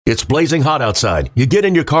It's blazing hot outside. You get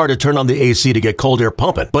in your car to turn on the AC to get cold air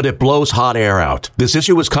pumping, but it blows hot air out. This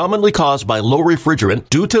issue is commonly caused by low refrigerant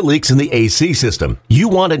due to leaks in the AC system. You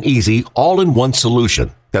want an easy, all-in-one solution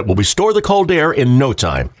that will restore the cold air in no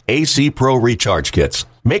time. AC Pro Recharge Kits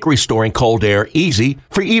make restoring cold air easy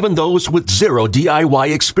for even those with zero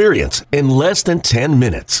DIY experience in less than 10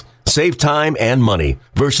 minutes. Save time and money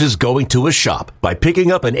versus going to a shop by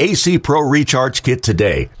picking up an AC Pro Recharge Kit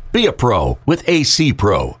today. Be a pro with AC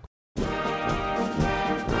Pro.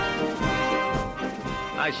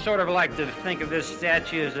 I sort of like to think of this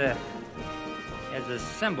statue as a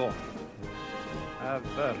symbol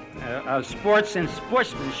of sports and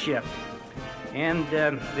sportsmanship, and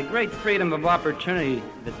the great freedom of opportunity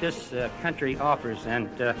that this country offers. And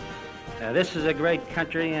this is a great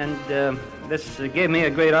country, and this gave me a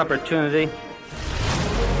great opportunity.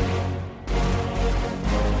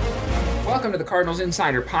 Welcome to the Cardinals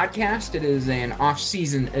Insider Podcast. It is an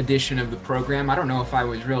off-season edition of the program. I don't know if I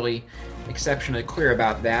was really exceptionally clear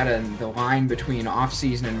about that, and the line between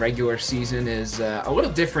off-season and regular season is a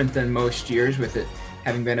little different than most years, with it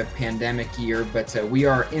having been a pandemic year, but we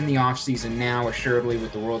are in the off-season now, assuredly,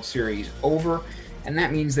 with the World Series over, and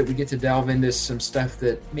that means that we get to delve into some stuff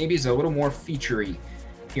that maybe is a little more feature-y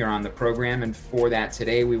here on the program. And for that,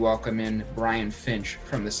 today we welcome in Brian Finch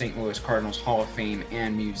from the St. Louis Cardinals Hall of Fame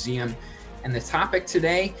and Museum. And the topic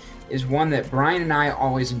today is one that Brian and I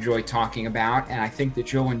always enjoy talking about, and I think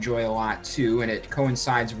that you'll enjoy a lot too. And it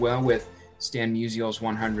coincides well with Stan Musial's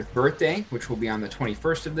 100th birthday, which will be on the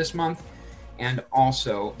 21st of this month, and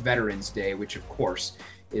also Veterans Day, which of course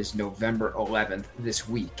is November 11th this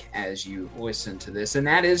week as you listen to this. And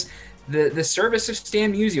that is the service of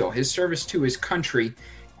Stan Musial, his service to his country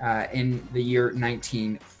in the year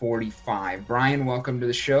 1945. Brian, welcome to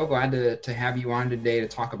the show. Glad to have you on today to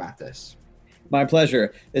talk about this. My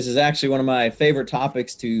pleasure. This is actually one of my favorite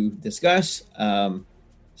topics to discuss.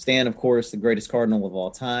 Stan, of course, the greatest Cardinal of all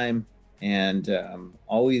time, and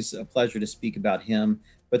always a pleasure to speak about him,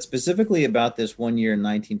 but specifically about this one year in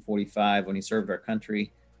 1945 when he served our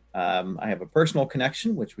country. I have a personal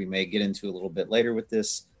connection, which we may get into a little bit later with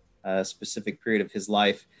this specific period of his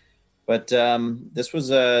life. But this was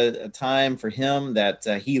a time for him that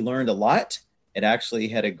he learned a lot. It actually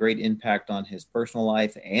had a great impact on his personal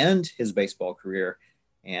life and his baseball career.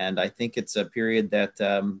 And I think it's a period that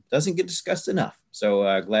doesn't get discussed enough.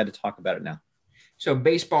 So glad to talk about it now. So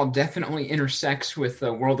baseball definitely intersects with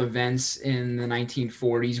world events in the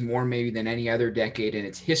 1940s, more maybe than any other decade in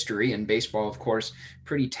its history. And baseball, of course,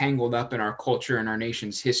 pretty tangled up in our culture and our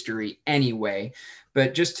nation's history anyway.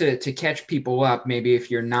 But just to catch people up, maybe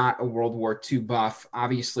if you're not a World War II buff,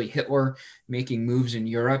 obviously Hitler making moves in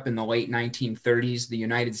Europe in the late 1930s, the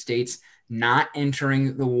United States not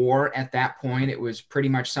entering the war at that point. It was pretty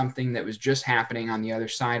much something that was just happening on the other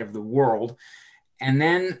side of the world. And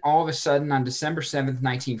then all of a sudden on December 7th,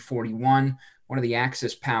 1941, one of the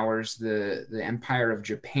Axis powers, the Empire of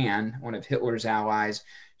Japan, one of Hitler's allies,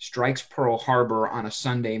 strikes Pearl Harbor on a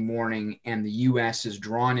Sunday morning, and the U.S. is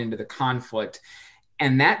drawn into the conflict.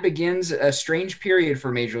 And that begins a strange period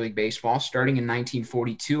for Major League Baseball. Starting in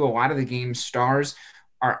 1942, a lot of the game's stars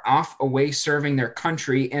are off away serving their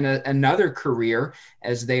country in another career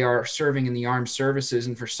as they are serving in the armed services.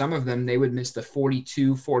 And for some of them, they would miss the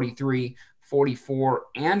 42, 43, 44,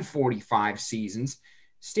 and 45 seasons.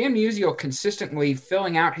 Stan Musial consistently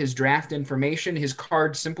filling out his draft information. His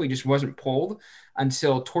card simply just wasn't pulled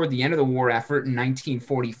until toward the end of the war effort in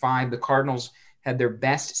 1945. The Cardinals had their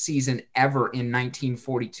best season ever in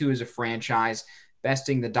 1942 as a franchise,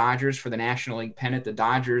 besting the Dodgers for the National League pennant. The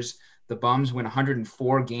Dodgers, the Bums, win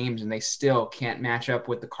 104 games, and they still can't match up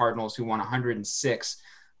with the Cardinals, who won 106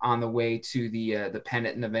 on the way to the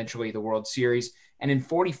pennant and eventually the World Series. And in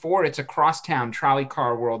 44, it's a crosstown trolley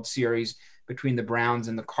car World Series between the Browns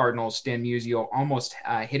and the Cardinals. Stan Musial almost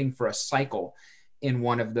hitting for a cycle in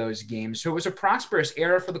one of those games. So it was a prosperous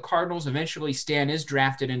era for the Cardinals. Eventually, Stan is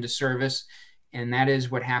drafted into service, and that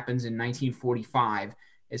is what happens in 1945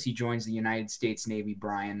 as he joins the United States Navy.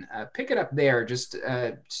 Brian, pick it up there. Just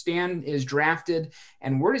Stan is drafted,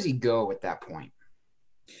 and where does he go at that point?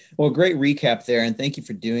 Well, great recap there, and thank you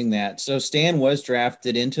for doing that. So Stan was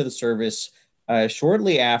drafted into the service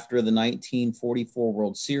shortly after the 1944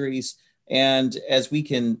 World Series. And as we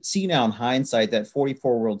can see now in hindsight, that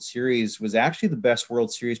 44 World Series was actually the best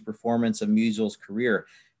World Series performance of Musial's career.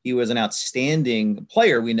 He was an outstanding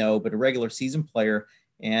player, we know, but a regular season player.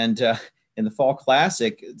 And in the Fall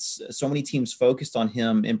Classic, so many teams focused on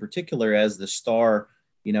him in particular as the star,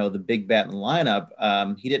 the big bat in the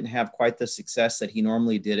lineup. He didn't have quite the success that he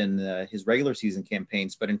normally did in his regular season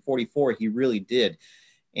campaigns, but in 44, he really did.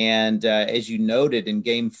 And as you noted in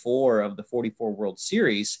Game 4 of the 44 World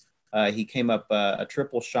Series, he came up a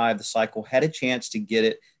triple shy of the cycle, had a chance to get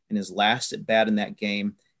it in his last at bat in that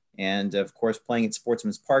game. And of course, playing at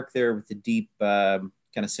Sportsman's Park there with the deep kind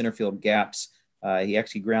of center field gaps, he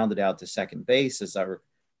actually grounded out to second base, as I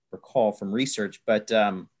recall from research, but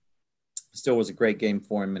still was a great game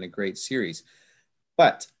for him and a great series.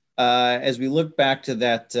 But as we look back to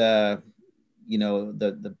that, the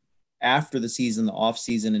after the season, the off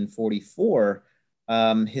season in 44,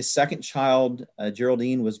 his second child,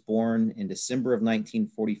 Geraldine, was born in December of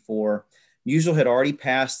 1944. Musial had already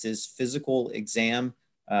passed his physical exam,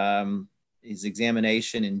 his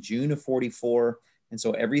examination in June of 44. And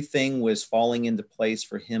so everything was falling into place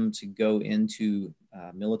for him to go into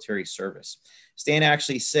military service. Stan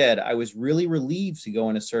actually said, "I was really relieved to go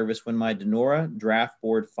into service when my Donora draft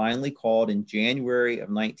board finally called in January of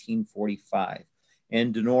 1945.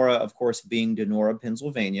 And Donora, of course, being Donora,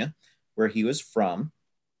 Pennsylvania, where he was from.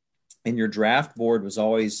 And your draft board was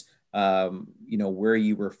always, where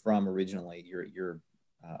you were from originally, your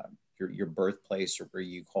birthplace, or where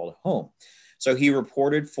you called home. So he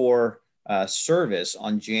reported for service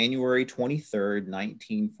on January 23rd,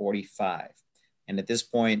 1945. And at this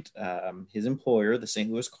point, his employer, the St.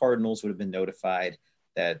 Louis Cardinals, would have been notified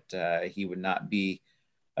that he would not be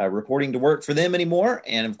reporting to work for them anymore.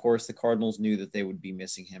 And of course, the Cardinals knew that they would be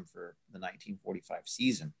missing him for the 1945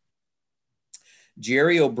 season.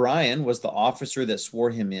 Jerry O'Brien was the officer that swore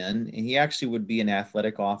him in, and he actually would be an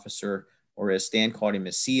athletic officer, or as Stan called him,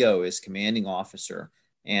 as CO, as commanding officer.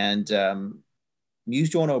 And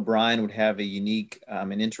Musial and O'Brien would have a unique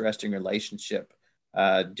and interesting relationship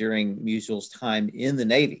during Musial's time in the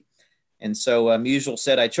Navy. And so Musial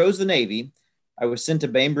said, "I chose the Navy. I was sent to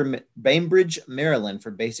Bainbridge, Maryland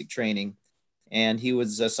for basic training, and he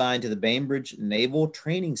was assigned to the Bainbridge Naval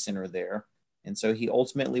Training Center there. And so he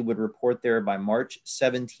ultimately would report there by March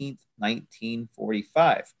 17th,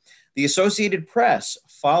 1945. The Associated Press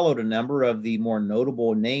followed a number of the more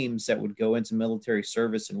notable names that would go into military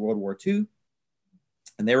service in World War II.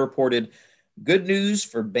 And they reported, "Good news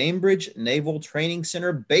for Bainbridge Naval Training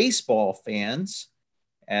Center baseball fans,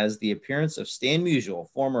 as the appearance of Stan Musial,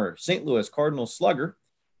 former St. Louis Cardinals slugger,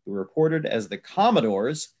 who reported as the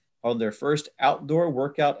Commodores held their first outdoor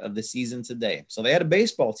workout of the season today." So they had a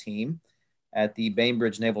baseball team at the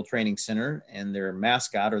Bainbridge Naval Training Center, and their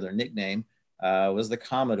mascot, or their nickname, was the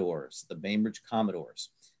Commodores, the Bainbridge Commodores.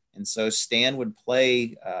 And so Stan would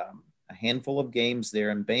play a handful of games there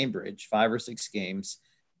in Bainbridge, 5 or 6 games,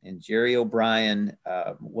 and Jerry O'Brien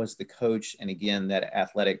was the coach, and again, that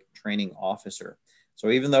athletic training officer. So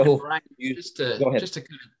even though Brian, just to kind of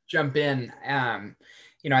jump in,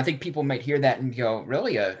 I think people might hear that and go,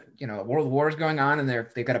 "Really, World War is going on, and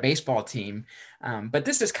they've got a baseball team." But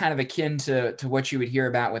this is kind of akin to what you would hear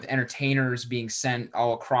about with entertainers being sent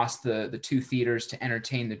all across the two theaters to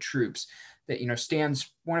entertain the troops. That Stan's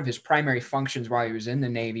one of his primary functions while he was in the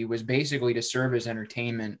Navy was basically to serve as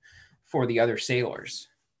entertainment for the other sailors.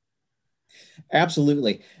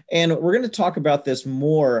 Absolutely. And we're going to talk about this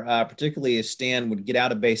more, particularly as Stan would get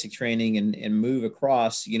out of basic training and move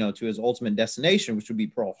across, to his ultimate destination, which would be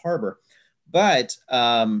Pearl Harbor. But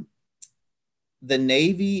the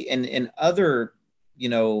Navy and other,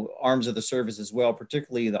 arms of the service as well,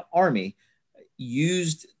 particularly the Army,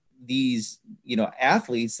 used these,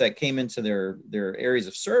 athletes that came into their areas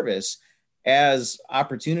of service as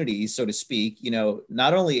opportunities, so to speak,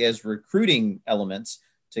 not only as recruiting elements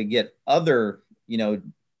to get other,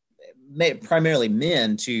 primarily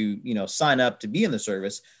men to, sign up to be in the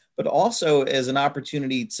service, but also as an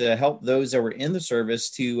opportunity to help those that were in the service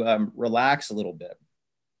to relax a little bit.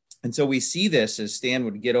 And so we see this as Stan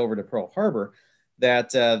would get over to Pearl Harbor,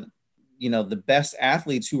 that, the best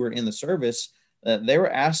athletes who were in the service, they were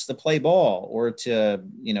asked to play ball or to,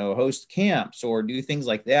 host camps or do things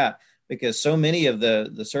like that, because so many of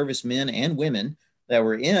the servicemen and women that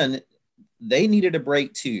were in, they needed a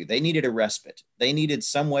break too. They needed a respite. They needed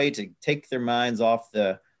some way to take their minds off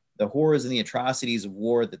the horrors and the atrocities of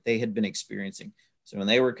war that they had been experiencing. So when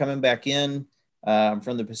they were coming back in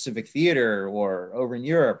from the Pacific Theater or over in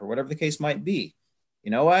Europe or whatever the case might be, you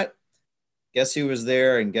know what? Guess who was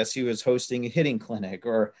there, and guess who was hosting a hitting clinic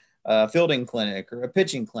or a fielding clinic or a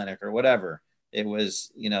pitching clinic or whatever. It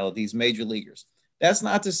was, these major leaguers. That's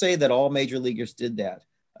not to say that all major leaguers did that.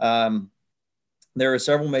 There are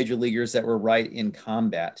several major leaguers that were right in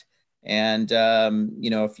combat. And,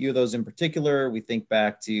 a few of those in particular, we think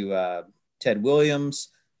back to Ted Williams,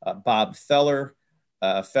 Bob Feller.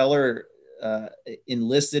 Feller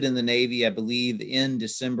enlisted in the Navy, I believe, in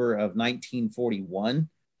December of 1941.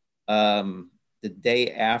 the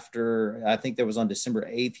day after, I think that was on December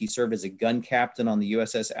 8th, he served as a gun captain on the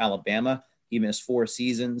USS Alabama. He missed 4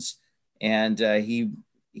 seasons, and he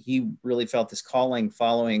really felt this calling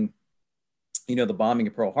following, the bombing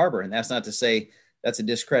of Pearl Harbor. And that's not to say that's a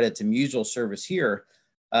discredit to Musial's service here,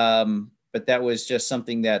 but that was just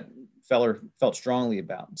something that Feller felt strongly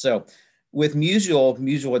about. So with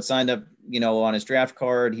Musial had signed up, on his draft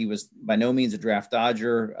card. He was by no means a draft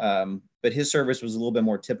dodger, but his service was a little bit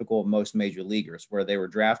more typical of most major leaguers, where they were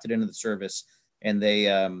drafted into the service and they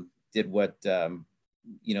did what, the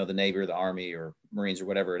Navy or the Army or Marines or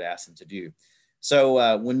whatever it asked them to do.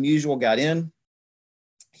 So when Musial got in,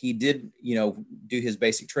 he did, do his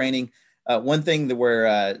basic training. One thing that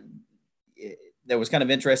was kind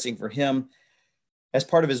of interesting for him, as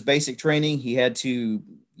part of his basic training, he had to,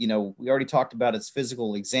 we already talked about his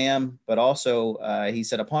physical exam, but also he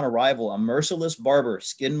said, upon arrival, a merciless barber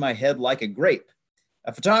skinned my head like a grape.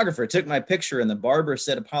 A photographer took my picture and the barber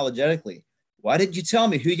said apologetically, "Why didn't you tell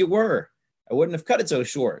me who you were? I wouldn't have cut it so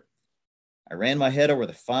short." I ran my head over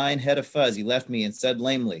the fine head of fuzz he left me and said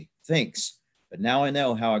lamely, "Thanks, but now I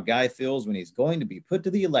know how a guy feels when he's going to be put to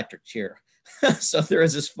the electric chair." So there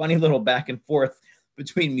is this funny little back and forth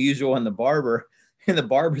between Musial and the barber. And the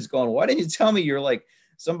barber's going, "Why didn't you tell me you're like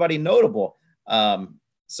somebody notable?"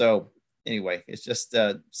 So anyway, it's just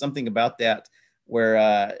something about that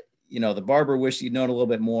where, the barber wished he'd known a little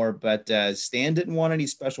bit more, but Stan didn't want any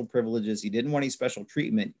special privileges. He didn't want any special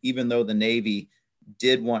treatment, even though the Navy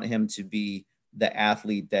did want him to be the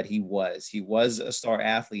athlete that he was. He was a star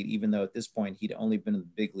athlete, even though at this point he'd only been in the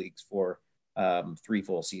big leagues for 3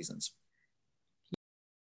 full seasons.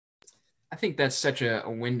 I think that's such a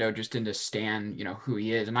window just into Stan, who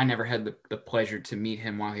he is. And I never had the pleasure to meet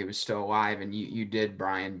him while he was still alive. And you did,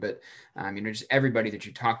 Brian. But, just everybody that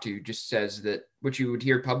you talk to just says that what you would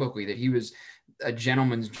hear publicly, that he was a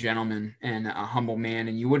gentleman's gentleman and a humble man.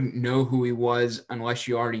 And you wouldn't know who he was unless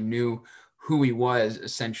you already knew who he was,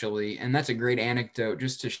 essentially. And that's a great anecdote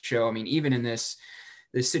just to show, even in this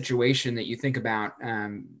situation that you think about,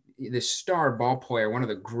 this star ball player, one of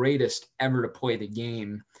the greatest ever to play the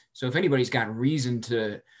game. So if anybody's got reason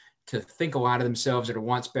to think a lot of themselves or to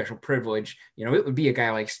want special privilege, it would be a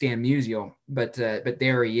guy like Stan Musial, but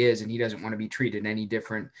there he is, and he doesn't want to be treated any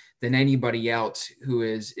different than anybody else who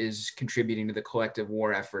is contributing to the collective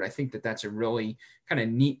war effort. I think that's a really kind of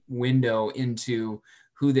neat window into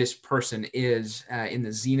who this person is in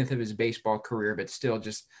the zenith of his baseball career, but still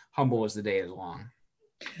just humble as the day is long.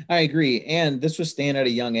 I agree. And this was Stan at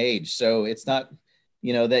a young age. So it's not,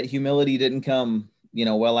 that humility didn't come,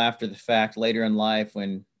 well after the fact later in life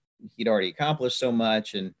when he'd already accomplished so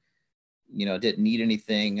much and, didn't need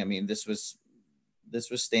anything. This was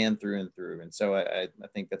Stan through and through. And so I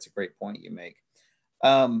think that's a great point you make.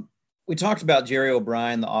 We talked about Jerry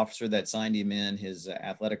O'Brien, the officer that signed him in, his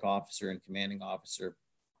athletic officer and commanding officer.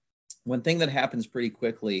 One thing that happens pretty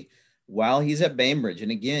quickly while he's at Bainbridge,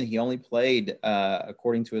 and again, he only played,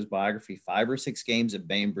 according to his biography, 5 or 6 games at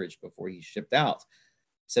Bainbridge before he shipped out.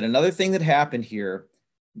 Said another thing that happened here,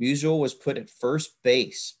 Musial was put at first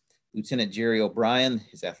base. Lieutenant Jerry O'Brien,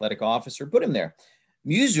 his athletic officer, put him there.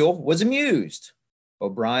 Musial was amused.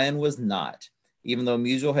 O'Brien was not. Even though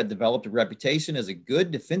Musial had developed a reputation as a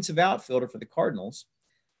good defensive outfielder for the Cardinals.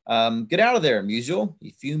 "Get out of there, Musial,"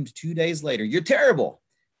 he fumed 2 days later. "You're terrible.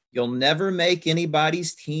 You'll never make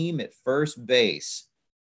anybody's team at first base."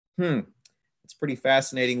 It's a pretty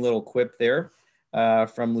fascinating little quip there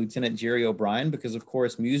from Lieutenant Jerry O'Brien, because, of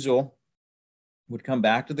course, Musial would come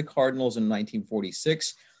back to the Cardinals in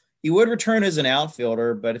 1946. He would return as an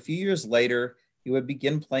outfielder, but a few years later, he would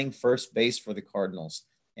begin playing first base for the Cardinals.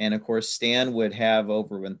 And, of course, Stan would have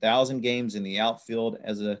over 1,000 games in the outfield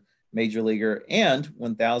as a major leaguer and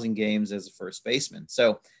 1,000 games as a first baseman.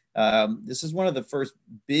 So this is one of the first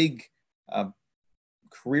big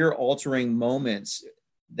career-altering moments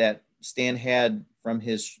that Stan had from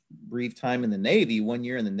his brief time in the Navy, 1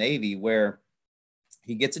 year in the Navy, where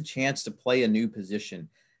he gets a chance to play a new position,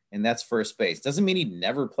 and that's first base. Doesn't mean he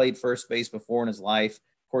never played first base before in his life.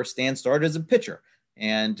 Of course, Stan started as a pitcher,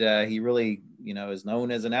 and he really, is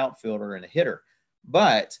known as an outfielder and a hitter.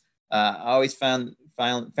 But I always found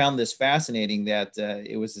this fascinating that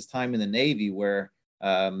it was his time in the Navy where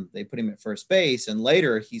they put him at first base, and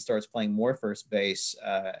later he starts playing more first base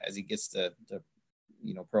as he gets to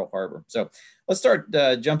Pearl Harbor. So let's start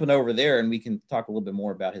jumping over there, and we can talk a little bit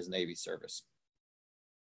more about his Navy service.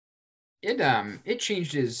 It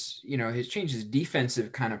changed his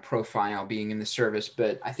defensive kind of profile being in the service,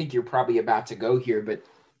 but I think you're probably about to go here. But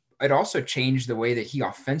it also changed the way that he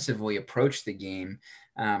offensively approached the game.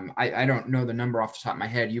 I don't know the number off the top of my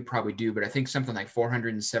head. You probably do, but I think something like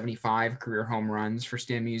 475 career home runs for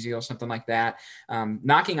Stan Musial, something like that,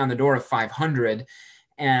 knocking on the door of 500.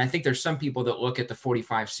 And I think there's some people that look at the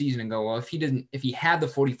 45 season and go, well, if he had the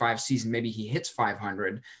 45 season, maybe he hits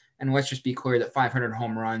 500. And let's just be clear that 500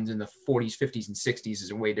 home runs in the 40s, 50s, and 60s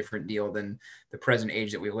is a way different deal than the present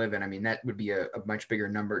age that we live in. I mean, that would be a much bigger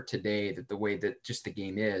number today, that the way that just the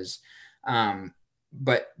game is.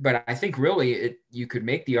 But I think really you could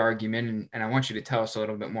make the argument, and I want you to tell us a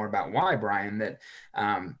little bit more about why, Brian, that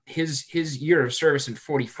his year of service in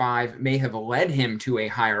 45 may have led him to a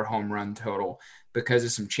higher home run total because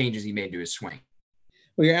of some changes he made to his swing.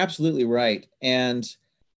 Well, you're absolutely right. And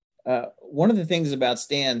one of the things about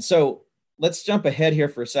Stan, so let's jump ahead here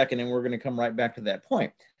for a second, and we're going to come right back to that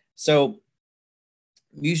point. So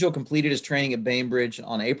Musial completed his training at Bainbridge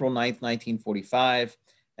on April 9th, 1945.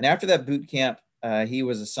 And after that boot camp, he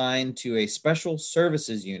was assigned to a special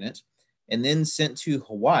services unit and then sent to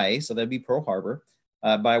Hawaii, so that'd be Pearl Harbor,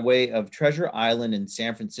 by way of Treasure Island in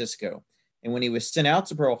San Francisco. And when he was sent out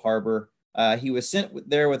to Pearl Harbor, he was sent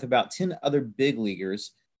there with about 10 other big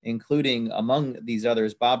leaguers, including among these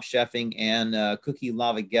others, Bob Sheffing and Cookie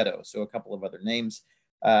Lavagetto, so a couple of other names.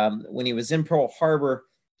 When he was in Pearl Harbor,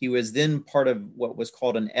 he was then part of what was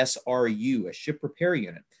called an SRU, a ship repair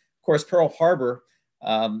unit. Of course, Pearl Harbor,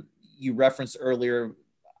 you referenced earlier,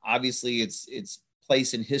 obviously its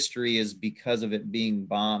place in history is because of it being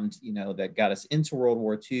bombed, that got us into World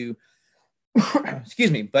War II. Excuse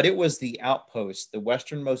me, but it was the outpost, the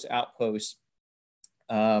westernmost outpost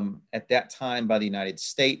at that time by the United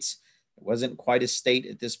States. It wasn't quite a state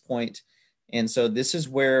at this point. And so this is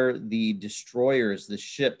where the destroyers, the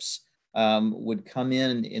ships, would come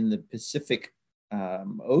in the Pacific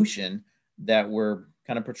Ocean that were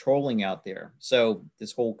kind of patrolling out there. So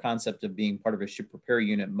this whole concept of being part of a ship repair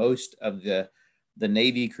unit, most of the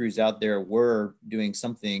Navy crews out there were doing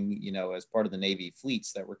something, as part of the Navy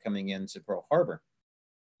fleets that were coming into Pearl Harbor.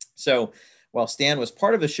 So while Stan was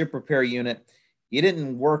part of a ship repair unit, he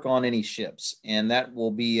didn't work on any ships. And that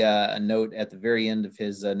will be a note at the very end of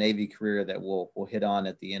his Navy career that we'll hit on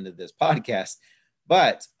at the end of this podcast.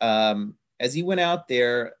 But as he went out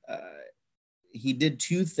there, he did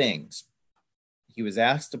two things. He was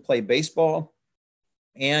asked to play baseball,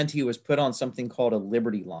 and he was put on something called a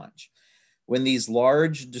Liberty launch. When these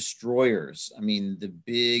large destroyers, the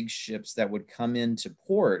big ships that would come into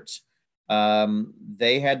port,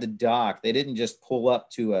 they had to dock. They didn't just pull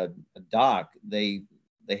up to a dock. They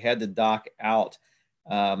had to dock out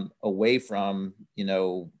away from,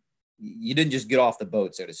 you didn't just get off the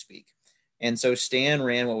boat, so to speak. And so Stan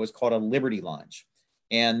ran what was called a Liberty launch.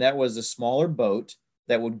 And that was a smaller boat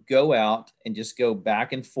that would go out and just go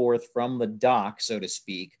back and forth from the dock, so to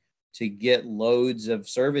speak, to get loads of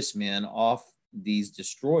servicemen off these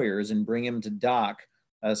destroyers and bring them to dock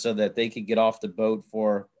so that they could get off the boat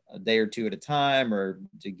for a day or two at a time, or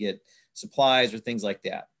to get supplies or things like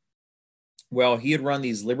that. Well, he had run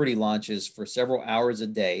these Liberty launches for several hours a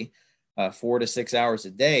day, 4 to 6 hours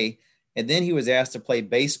a day. And then he was asked to play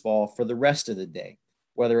baseball for the rest of the day,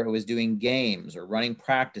 whether it was doing games or running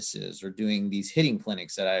practices or doing these hitting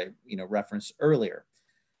clinics that I referenced earlier.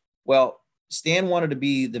 Well, Stan wanted to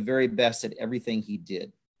be the very best at everything he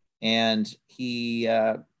did. And he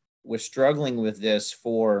was struggling with this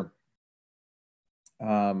for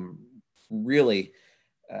really,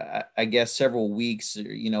 I guess, several weeks,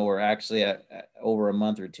 or actually over a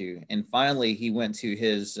month or two. And finally, he went to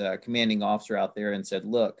his commanding officer out there and said,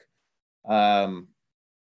 look,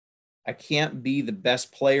 I can't be the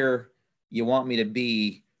best player you want me to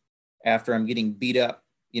be after I'm getting beat up,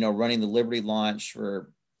 running the Liberty launch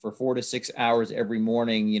for 4 to 6 hours every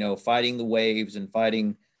morning, fighting the waves and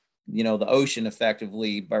fighting, the ocean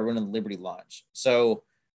effectively by running the Liberty launch. So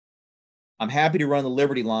I'm happy to run the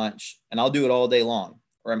Liberty launch and I'll do it all day long,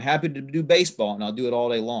 or I'm happy to do baseball and I'll do it all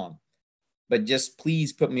day long, but just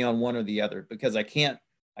please put me on one or the other, because I can't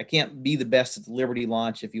be the best at the Liberty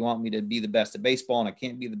launch if you want me to be the best at baseball, and I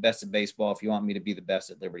can't be the best at baseball if you want me to be the best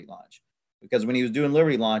at Liberty launch. Because when he was doing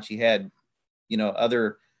Liberty launch, he had,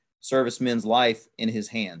 other servicemen's life in his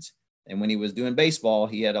hands. And when he was doing baseball,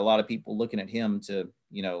 he had a lot of people looking at him to,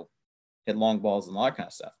 hit long balls and all that kind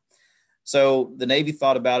of stuff. So the Navy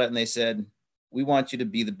thought about it and they said, we want you to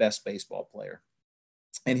be the best baseball player.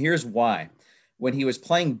 And here's why. When he was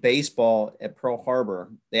playing baseball at Pearl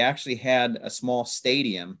Harbor, they actually had a small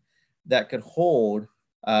stadium that could hold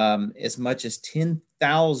as much as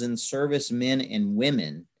 10,000 servicemen and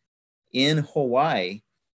women in Hawaii,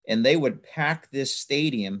 and they would pack this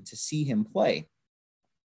stadium to see him play.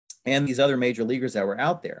 and these other major leaguers that were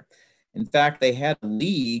out there. In fact, they had a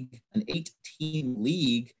league, an 8-team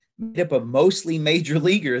league made up of mostly major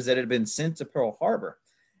leaguers that had been sent to Pearl Harbor.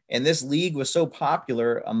 And this league was so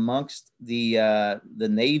popular amongst the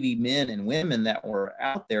Navy men and women that were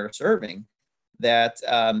out there serving that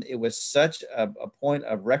it was such a point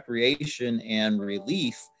of recreation and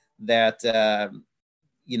relief that,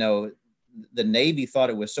 the Navy thought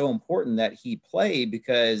it was so important that he played,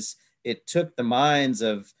 because it took the minds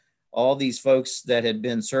of all these folks that had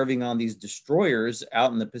been serving on these destroyers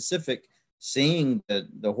out in the Pacific, seeing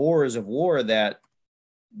the horrors of war, that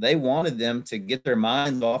they wanted them to get their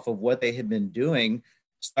minds off of what they had been doing,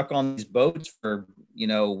 stuck on these boats for,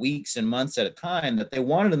 weeks and months at a time, that they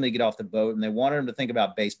wanted them to get off the boat and they wanted them to think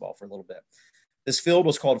about baseball for a little bit. This field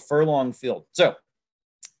was called Furlong Field. So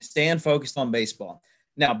Stan focused on baseball.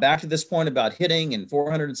 Now, back to this point about hitting and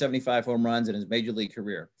 475 home runs in his major league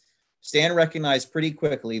career. Stan recognized pretty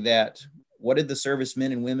quickly that what did the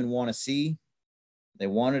servicemen and women want to see? They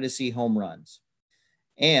wanted to see home runs.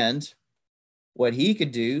 And what he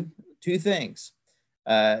could do, two things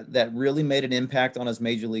that really made an impact on his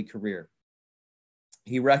major league career.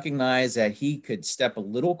 He recognized that he could step a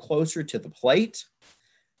little closer to the plate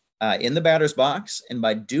in the batter's box, and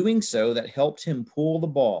by doing so, that helped him pull the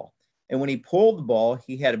ball. And when he pulled the ball,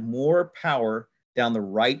 he had more power down the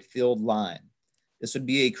right field line. This would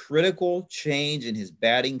be a critical change in his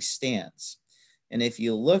batting stance. And if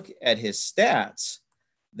you look at his stats,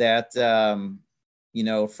 that,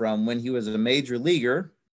 from when he was a major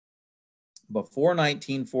leaguer before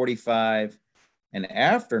 1945 and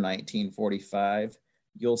after 1945,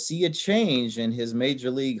 you'll see a change in his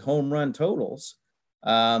major league home run totals,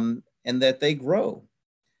 and that they grow.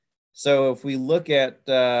 So if we look at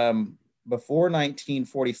before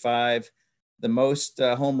 1945, the most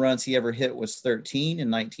home runs he ever hit was 13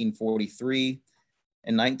 in 1943.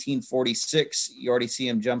 In 1946, you already see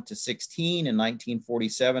him jump to 16. In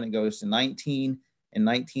 1947, it goes to 19. In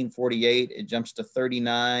 1948, it jumps to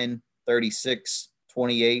 39, 36,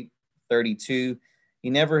 28, 32. He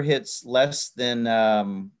never hits less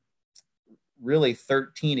than really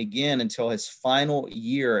 13 again until his final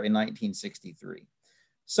year in 1963.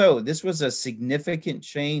 So this was a significant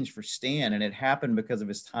change for Stan, and it happened because of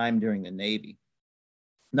his time during the Navy.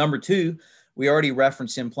 Number two, we already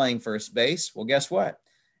referenced him playing first base. Well, guess what?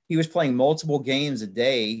 He was playing multiple games a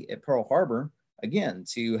day at Pearl Harbor, again,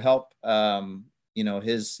 to help,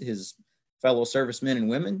 his fellow servicemen and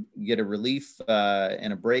women get a relief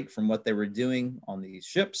and a break from what they were doing on these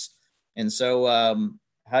ships. And so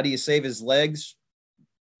how do you save his legs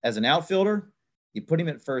as an outfielder? You put him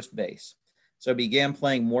at first base. So he began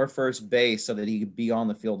playing more first base so that he could be on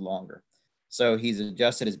the field longer. So he's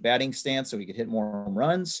adjusted his batting stance so he could hit more home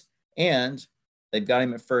runs, and they've got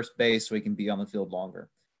him at first base so he can be on the field longer.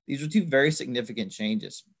 These are two very significant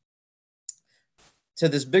changes. To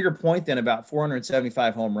this bigger point then about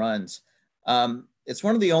 475 home runs, it's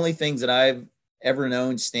one of the only things that I've ever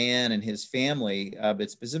known Stan and his family,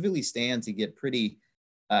 but specifically Stan, to get pretty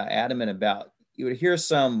adamant about. You would hear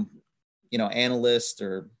some, analysts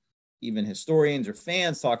or even historians or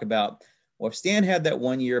fans talk about, well, if Stan had that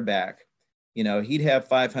 1 year back, he'd have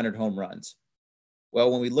 500 home runs. Well,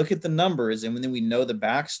 when we look at the numbers and then we know the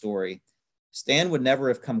backstory, Stan would never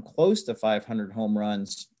have come close to 500 home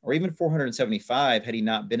runs or even 475 had he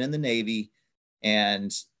not been in the Navy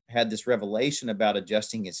and had this revelation about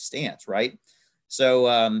adjusting his stance, right? So,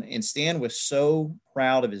 and Stan was so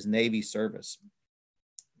proud of his Navy service.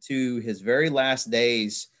 To his very last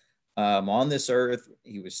days on this earth,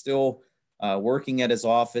 he was still working at his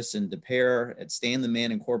office in Des Peres at Stan the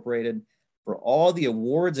Man Incorporated. For all the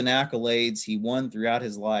awards and accolades he won throughout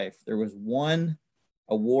his life, there was one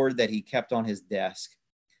award that he kept on his desk,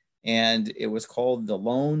 and it was called the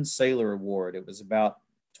Lone Sailor Award. It was about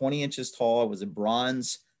 20 inches tall. It was a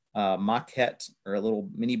bronze maquette, or a little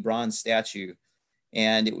mini bronze statue,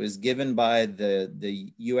 and it was given by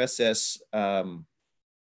the USS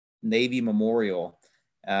Navy Memorial,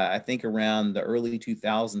 I think around the early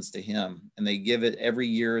 2000s, to him, and they give it every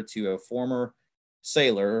year to a former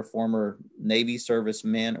sailor, a former Navy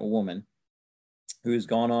serviceman or woman who's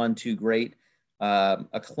gone on to great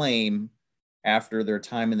acclaim after their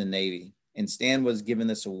time in the Navy. And Stan was given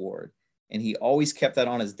this award, and he always kept that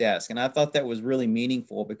on his desk. And I thought that was really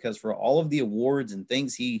meaningful, because for all of the awards and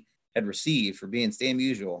things he had received for being Stan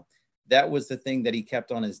Musial, that was the thing that he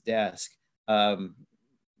kept on his desk,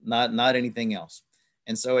 not anything else.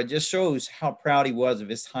 And so it just shows how proud he was of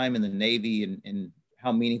his time in the Navy and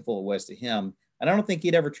how meaningful it was to him. And I don't think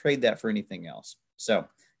he'd ever trade that for anything else. So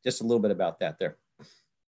just a little bit about that there.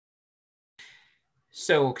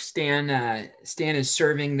 So Stan is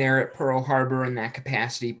serving there at Pearl Harbor in that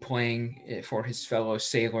capacity, playing for his fellow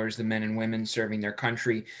sailors, the men and women serving their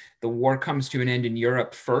country. The war comes to an end in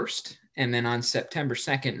Europe first, and then on September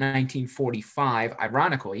 2nd, 1945,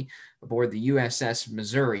 ironically, aboard the USS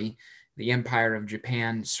Missouri, the Empire of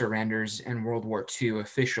Japan surrenders and World War II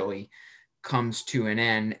officially comes to an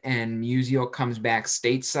end, and Musial comes back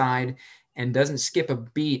stateside and doesn't skip a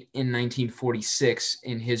beat in 1946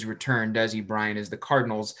 in his return, does he, Brian, as the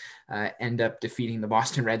Cardinals end up defeating the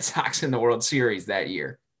Boston Red Sox in the World Series that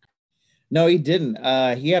year? No, he didn't.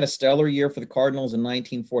 He had a stellar year for the Cardinals in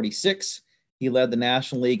 1946. He led the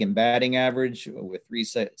National League in batting average with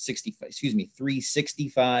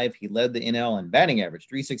 365. He led the NL in batting average,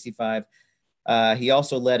 365. He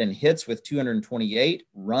also led in hits with 228,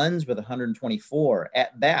 runs with 124,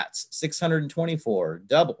 at bats 624,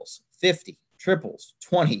 doubles 50, triples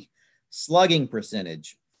 20, slugging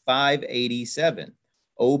percentage 587,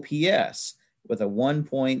 OPS with a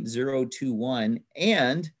 1.021,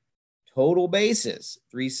 and total bases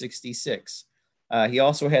 366. He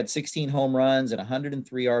also had 16 home runs and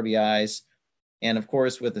 103 RBIs. And of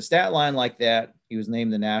course, with a stat line like that, he was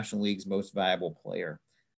named the National League's most valuable player.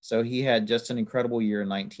 So he had just an incredible year in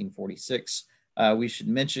 1946. We should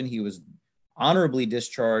mention he was honorably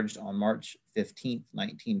discharged on March 15th,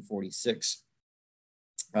 1946.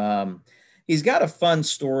 He's got a fun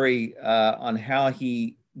story on how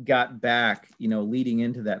he got back, leading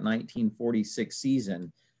into that 1946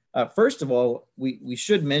 season. First of all, we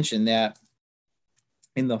should mention that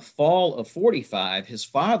in the fall of 45, his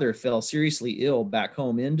father fell seriously ill back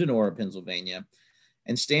home in Donora, Pennsylvania,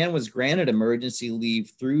 and Stan was granted emergency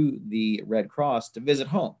leave through the Red Cross to visit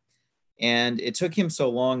home. And it took him so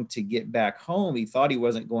long to get back home, he thought he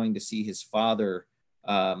wasn't going to see his father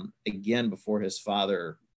again before his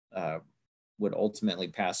father would ultimately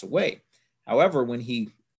pass away. However, when he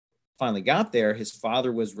finally got there, his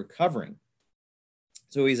father was recovering.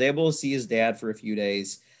 So he's able to see his dad for a few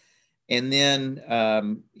days. And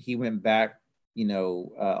then he went back,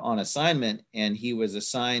 on assignment, and he was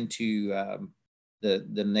assigned to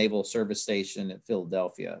the Naval Service Station at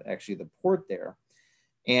Philadelphia, actually the port there.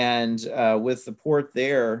 And with the port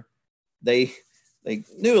there, they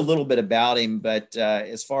knew a little bit about him, but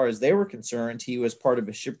as far as they were concerned, he was part of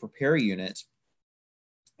a ship repair unit.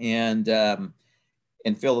 And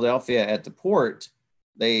in Philadelphia at the port,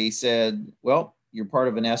 they said, well, you're part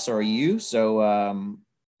of an SRU. So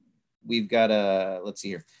we've got let's see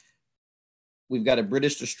here. We've got a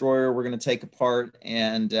British destroyer we're going to take apart.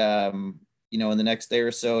 And, in the next day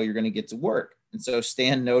or so, you're going to get to work. And so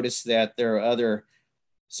Stan noticed that there are other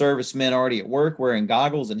servicemen already at work wearing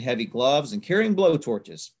goggles and heavy gloves and carrying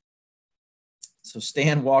blowtorches. So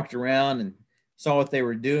Stan walked around and saw what they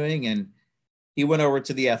were doing. And he went over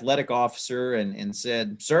to the athletic officer and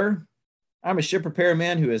said, "Sir, I'm a ship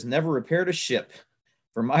repairman who has never repaired a ship.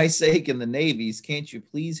 For my sake and the Navy's, can't you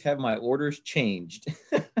please have my orders changed?"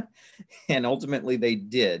 And ultimately they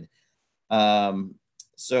did.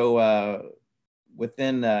 So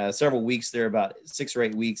within several weeks there, about 6 or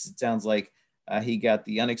 8 weeks, it sounds like he got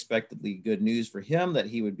the unexpectedly good news for him that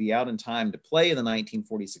he would be out in time to play in the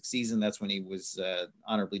 1946 season. That's when he was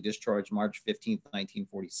honorably discharged, March 15th,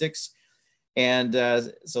 1946. And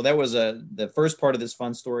so that was the first part of this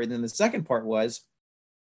fun story. And then the second part was,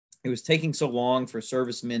 it was taking so long for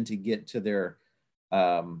servicemen to get to their,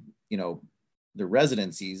 their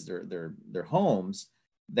residencies, their homes,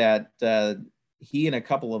 that he and a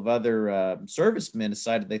couple of other servicemen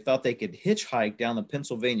decided they thought they could hitchhike down the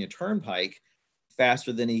Pennsylvania Turnpike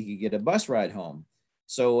faster than he could get a bus ride home.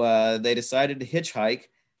 So they decided to hitchhike,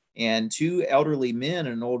 and 2 elderly men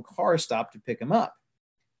in an old car stopped to pick him up.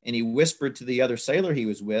 And he whispered to the other sailor he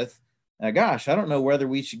was with, "Gosh, I don't know whether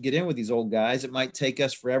we should get in with these old guys. It might take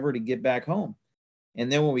us forever to get back home."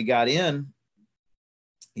 And then when we got in,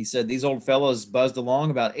 he said, "These old fellows buzzed along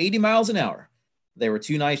about 80 miles an hour. They were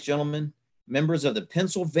 2 nice gentlemen, members of the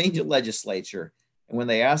Pennsylvania legislature. And when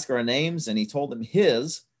they asked our names and he told them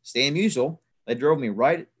his, Stan Musial, they drove me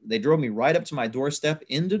right up to my doorstep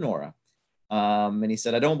in Donora. And he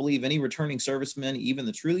said, I don't believe any returning servicemen, even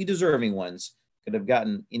the truly deserving ones, could have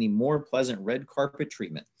gotten any more pleasant red carpet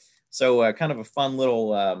treatment." So kind of a fun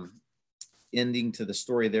little ending to the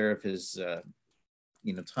story there of his,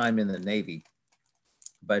 time in the Navy.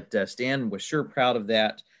 But Stan was sure proud of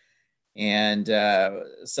that. And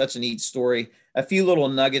such a neat story. A few little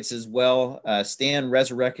nuggets as well. Stan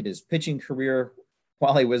resurrected his pitching career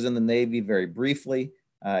while he was in the Navy very briefly.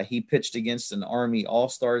 He pitched against an Army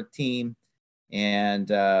All-Star team and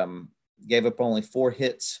gave up only 4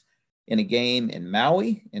 hits in a game in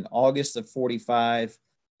Maui in August of 45.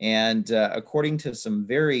 And according to some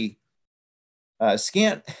very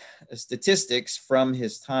scant statistics from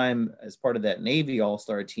his time as part of that Navy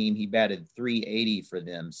All-Star team, he batted .380 for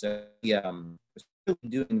them. So he was really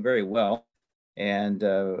doing very well. And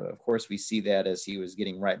of course, we see that as he was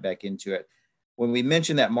getting right back into it. When we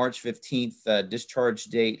mentioned that March 15th discharge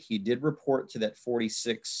date, he did report to that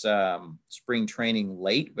 46 spring training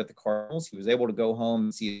late with the Cardinals. He was able to go home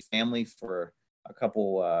and see his family for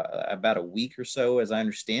about a week or so, as I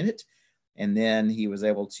understand it. And then he was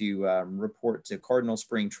able to report to Cardinal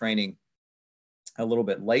spring training a little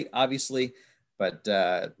bit late, obviously, but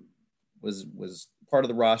was part of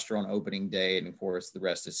the roster on opening day. And of course, the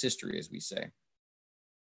rest is history, as we say.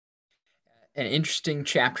 An interesting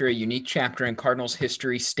chapter, a unique chapter in Cardinals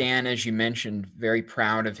history. Stan, as you mentioned, very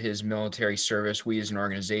proud of his military service. We as an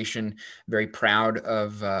organization, very proud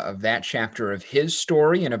of that chapter of his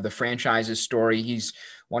story and of the franchise's story. He's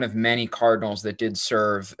one of many Cardinals that did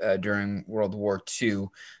serve during World War II.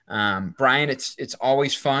 Brian, it's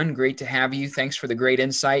always fun. Great to have you. Thanks for the great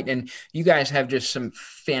insight. And you guys have just some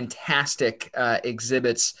fantastic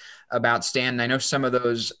exhibits about Stan. I know some of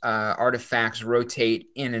those artifacts rotate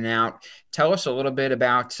in and out. Tell us a little bit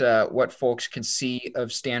about what folks can see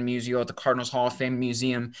of Stan Musial at the Cardinals Hall of Fame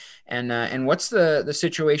Museum, and what's the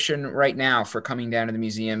situation right now for coming down to the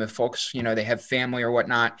museum. If folks, they have family or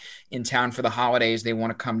whatnot in town for the holidays, they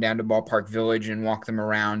want to come down to Ballpark Village and walk them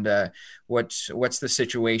around. What's the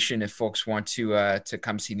situation if folks want to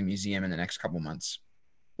come see the museum in the next couple months?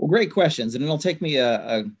 Well, great questions. And it'll take me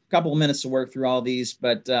a couple of minutes to work through all these,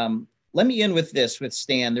 but let me end with this with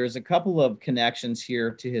Stan. There's a couple of connections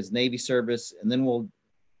here to his Navy service, and then we'll,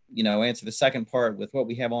 answer the second part with what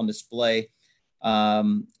we have on display.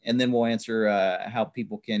 And then we'll answer how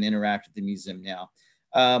people can interact with the museum now.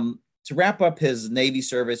 To wrap up his Navy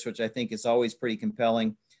service, which I think is always pretty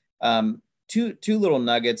compelling, two little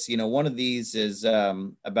nuggets. One of these is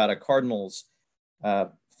about a Cardinals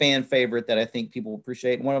fan favorite that I think people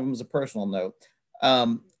appreciate. One of them is a personal note.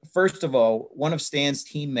 First of all, one of Stan's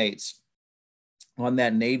teammates on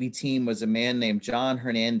that Navy team was a man named John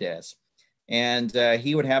Hernandez. And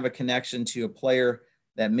he would have a connection to a player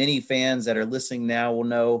that many fans that are listening now will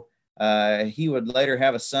know. He would later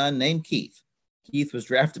have a son named Keith. Keith was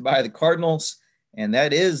drafted by the Cardinals, and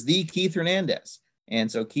that is the Keith Hernandez.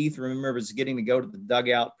 And so Keith remembers getting to go to the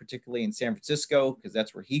dugout, particularly in San Francisco, because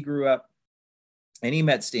that's where he grew up. And he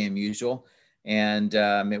met Stan Musial, and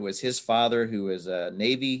it was his father who was a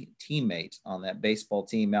Navy teammate on that baseball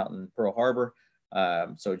team out in Pearl Harbor.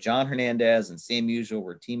 So John Hernandez and Stan Musial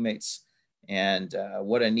were teammates, and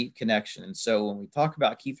what a neat connection. And so when we talk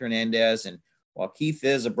about Keith Hernandez, and while Keith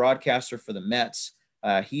is a broadcaster for the Mets,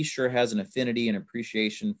 he sure has an affinity and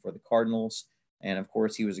appreciation for the Cardinals. And of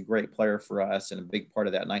course, he was a great player for us and a big part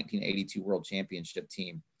of that 1982 World Championship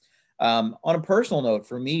team. On a personal note,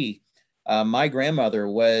 for me, my grandmother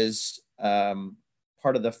was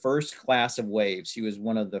part of the first class of Waves. She was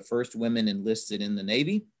one of the first women enlisted in the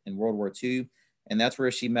Navy in World War II, and that's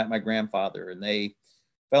where she met my grandfather. And they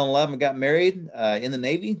fell in love and got married in the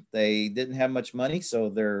Navy. They didn't have much money, so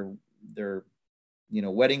their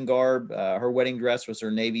wedding garb, her wedding dress was her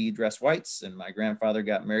Navy dress whites, and my grandfather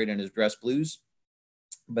got married in his dress blues.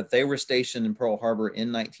 But they were stationed in Pearl Harbor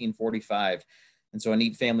in 1945. And so a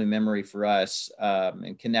neat family memory for us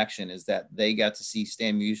and connection is that they got to see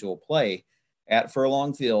Stan Musial play at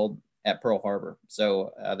Furlong Field at Pearl Harbor.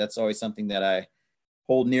 So that's always something that I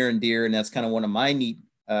hold near and dear. And that's kind of one of my neat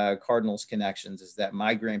Cardinals connections, is that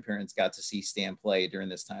my grandparents got to see Stan play during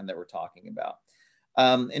this time that we're talking about.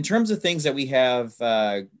 In terms of things that we have,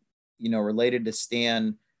 related to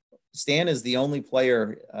Stan, Stan is the only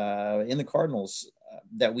player in the Cardinals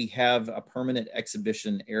that we have a permanent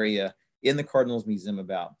exhibition area in the Cardinals Museum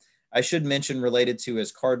about. I should mention related to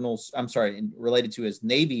his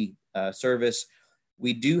Navy service,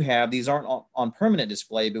 we do have, these aren't on permanent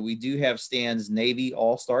display, but we do have Stan's Navy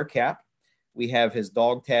All-Star cap. We have his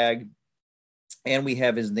dog tag, and we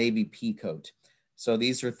have his Navy pea coat. So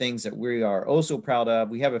these are things that we are also proud of.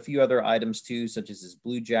 We have a few other items too, such as his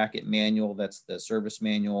Blue Jacket manual. That's the service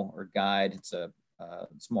manual or guide. It's a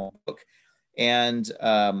small book. And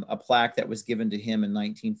a plaque that was given to him in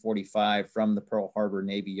 1945 from the Pearl Harbor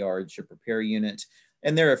Navy Yard Ship Repair Unit.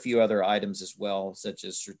 And there are a few other items as well, such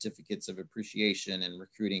as certificates of appreciation and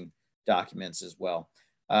recruiting documents as well.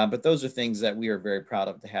 But those are things that we are very proud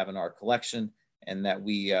of to have in our collection, and that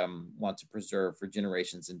we want to preserve for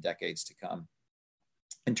generations and decades to come.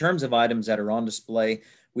 In terms of items that are on display,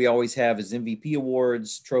 we always have his MVP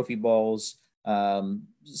awards, trophy balls,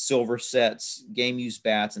 silver sets, game use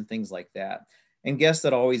bats, and things like that. And guests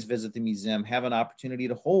that always visit the museum have an opportunity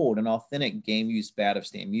to hold an authentic game use bat of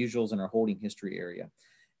Stan Musial's in our holding history area.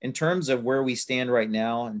 In terms of where we stand right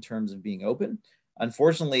now, in terms of being open,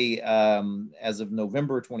 unfortunately, as of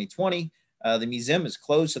November 2020, the museum is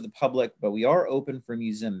closed to the public, but we are open for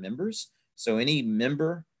museum members. So any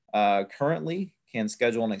member currently can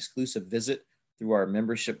schedule an exclusive visit through our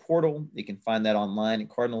membership portal. You can find that online at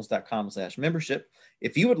cardinals.com/membership.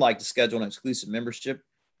 If you would like to schedule an exclusive membership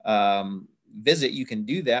visit, you can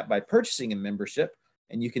do that by purchasing a membership,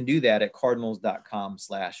 and you can do that at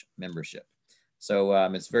cardinals.com/membership. So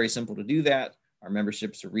it's very simple to do that. Our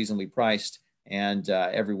memberships are reasonably priced, and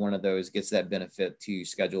every one of those gets that benefit to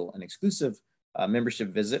schedule an exclusive membership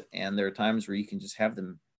visit. And there are times where you can just have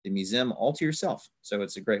the museum all to yourself. So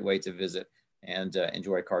it's a great way to visit and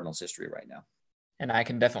enjoy Cardinals history right now. And I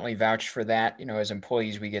can definitely vouch for that. You know, as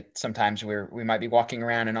employees, we get sometimes where we might be walking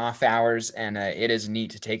around in off hours, and it is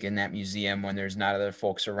neat to take in that museum when there's not other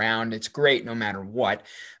folks around. It's great no matter what,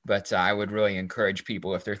 but I would really encourage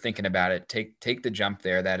people, if they're thinking about it, take the jump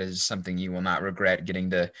there. That is something you will not regret,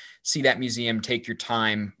 getting to see that museum, take your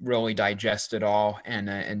time, really digest it all,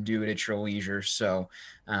 and do it at your leisure. So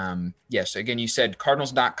yes, again, you said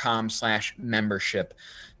cardinals.com/membership.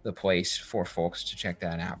 The place for folks to check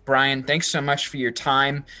that out. Brian, thanks so much for your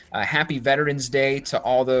time. Happy Veterans Day to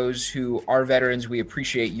all those who are veterans. We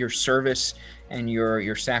appreciate your service and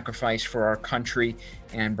your sacrifice for our country.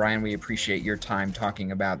 And Brian, we appreciate your time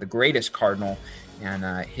talking about the greatest Cardinal and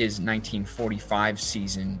his 1945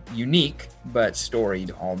 season, unique but storied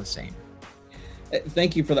all the same.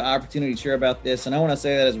 Thank you for the opportunity to share about this. And I want to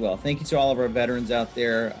say that as well. Thank you to all of our veterans out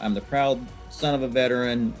there. I'm the proud son of a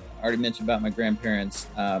veteran. I already mentioned about my grandparents.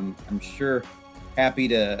 I'm sure happy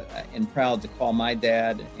to and proud to call my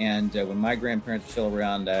dad. And when my grandparents were still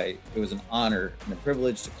around, it was an honor and a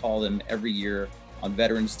privilege to call them every year on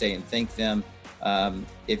Veterans Day and thank them.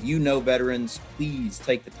 If you know veterans, please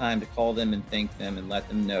take the time to call them and thank them and let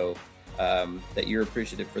them know that you're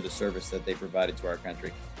appreciative for the service that they provided to our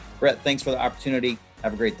country. Brett, thanks for the opportunity.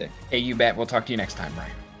 Have a great day. Hey, you bet. We'll talk to you next time,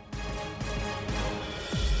 Brian.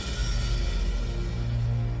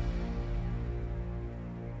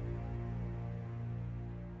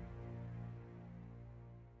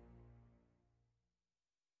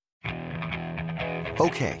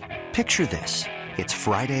 Okay, picture this. It's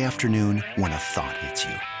Friday afternoon when a thought hits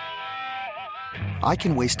you. I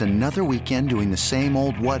can waste another weekend doing the same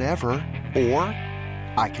old whatever, or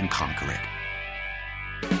I can conquer it.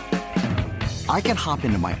 I can hop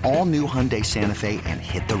into my all-new Hyundai Santa Fe and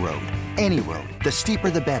hit the road. Any road. The steeper,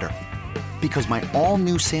 the better. Because my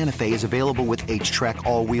all-new Santa Fe is available with H-Track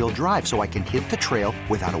all-wheel drive, so I can hit the trail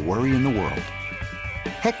without a worry in the world.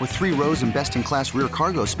 Heck, with 3 rows and best-in-class rear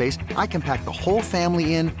cargo space, I can pack the whole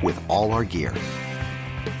family in with all our gear.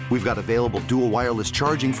 We've got available dual wireless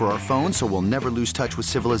charging for our phones, so we'll never lose touch with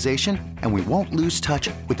civilization, and we won't lose touch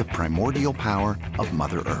with the primordial power of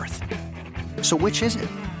Mother Earth. So which is it?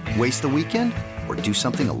 Waste the weekend or do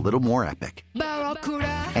something a little more epic?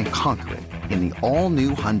 And conquer it in the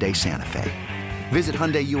all-new Hyundai Santa Fe. Visit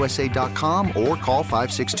HyundaiUSA.com or call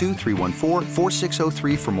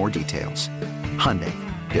 562-314-4603 for more details. Hyundai,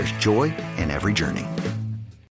 there's joy in every journey.